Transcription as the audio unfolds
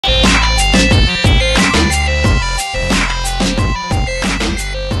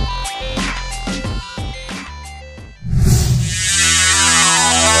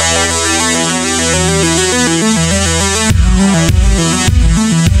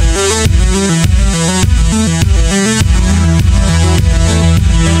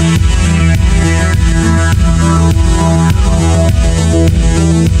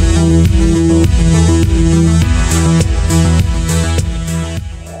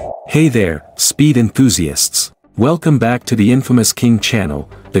Hey there, speed enthusiasts. Welcome back to the infamous King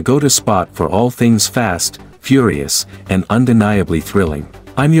channel, the go-to spot for all things fast, furious, and undeniably thrilling.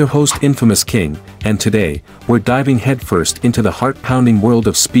 I'm your host Infamous King, and today, we're diving headfirst into the heart-pounding world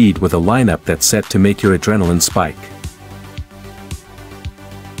of speed with a lineup that's set to make your adrenaline spike.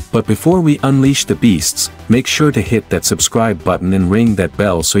 But before we unleash the beasts, make sure to hit that subscribe button and ring that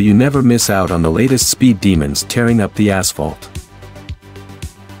bell so you never miss out on the latest speed demons tearing up the asphalt.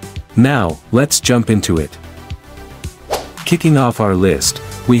 Now, let's jump into it. Kicking off our list,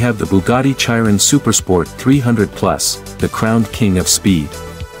 we have the Bugatti Chiron Supersport 300 Plus, the crowned king of speed.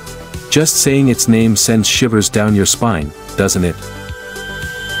 Just saying its name sends shivers down your spine, doesn't it?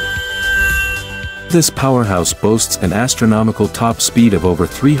 This powerhouse boasts an astronomical top speed of over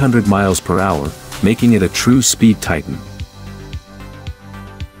 300 miles per hour, making it a true speed titan.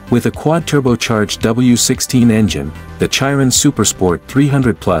 With a quad-turbocharged W16 engine, the Chiron Supersport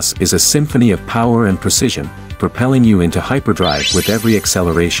 300 Plus is a symphony of power and precision, propelling you into hyperdrive with every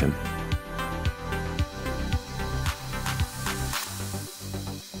acceleration.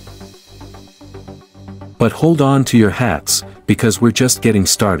 But hold on to your hats, because we're just getting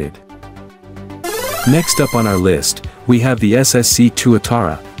started. Next up on our list, we have the SSC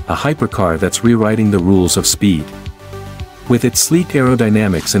Tuatara, a hypercar that's rewriting the rules of speed. With its sleek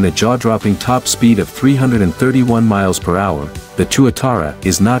aerodynamics and a jaw-dropping top speed of 331 miles per hour, the Tuatara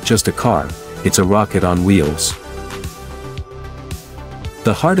is not just a car, it's a rocket on wheels.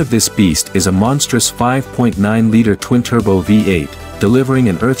 The heart of this beast is a monstrous 5.9-liter twin-turbo V8, delivering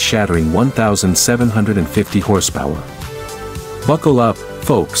an earth-shattering 1,750 horsepower. Buckle up,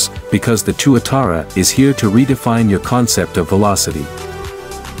 folks, because the Tuatara is here to redefine your concept of velocity.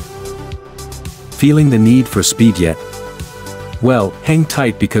 Feeling the need for speed yet? Well, hang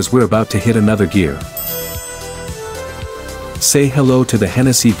tight because we're about to hit another gear. Say hello to the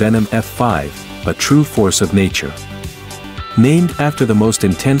Hennessey Venom F5, a true force of nature. Named after the most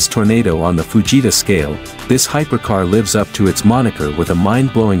intense tornado on the Fujita scale, this hypercar lives up to its moniker with a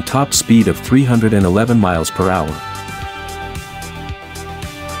mind-blowing top speed of 311 miles per hour.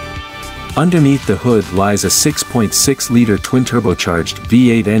 Underneath the hood lies a 6.6-liter twin-turbocharged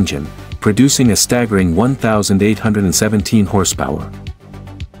V8 engine, producing a staggering 1,817 horsepower.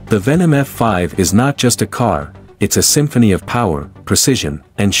 The Venom F5 is not just a car, it's a symphony of power, precision,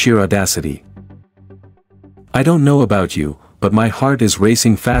 and sheer audacity. I don't know about you, but my heart is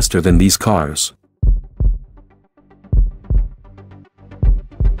racing faster than these cars.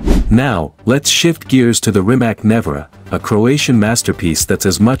 Now, let's shift gears to the Rimac Nevera, a Croatian masterpiece that's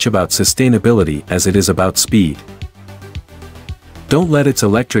as much about sustainability as it is about speed. Don't let its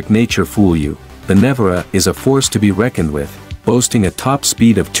electric nature fool you, the Nevera is a force to be reckoned with, boasting a top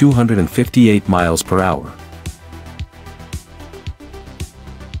speed of 258 miles per hour.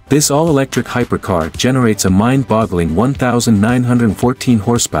 This all-electric hypercar generates a mind-boggling 1,914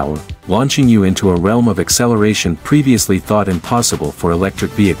 horsepower, launching you into a realm of acceleration previously thought impossible for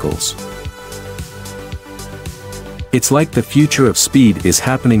electric vehicles. It's like the future of speed is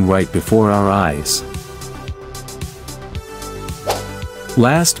happening right before our eyes.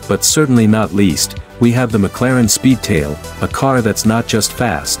 Last but certainly not least, we have the McLaren Speedtail, a car that's not just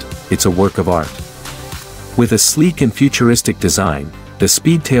fast, it's a work of art. With a sleek and futuristic design, the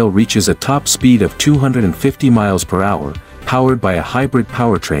Speedtail reaches a top speed of 250 miles per hour, powered by a hybrid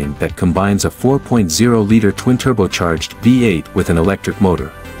powertrain that combines a 4.0-liter twin-turbocharged V8 with an electric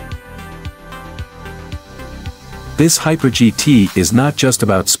motor. This Hyper GT is not just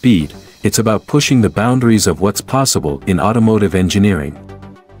about speed, it's about pushing the boundaries of what's possible in automotive engineering.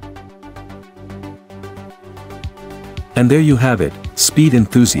 And there you have it, speed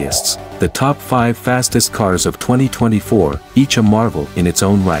enthusiasts, the top 5 fastest cars of 2024, each a marvel in its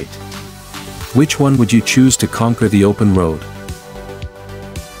own right. Which one would you choose to conquer the open road?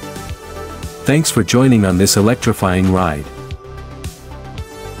 Thanks for joining on this electrifying ride.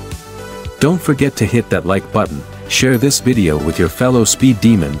 Don't forget to hit that like button, share this video with your fellow speed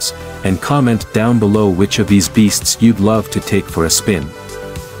demons, and comment down below which of these beasts you'd love to take for a spin.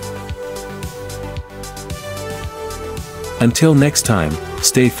 Until next time,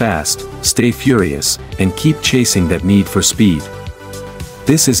 stay fast, stay furious, and keep chasing that need for speed.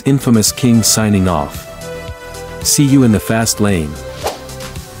 This is Infamous King signing off. See you in the fast lane.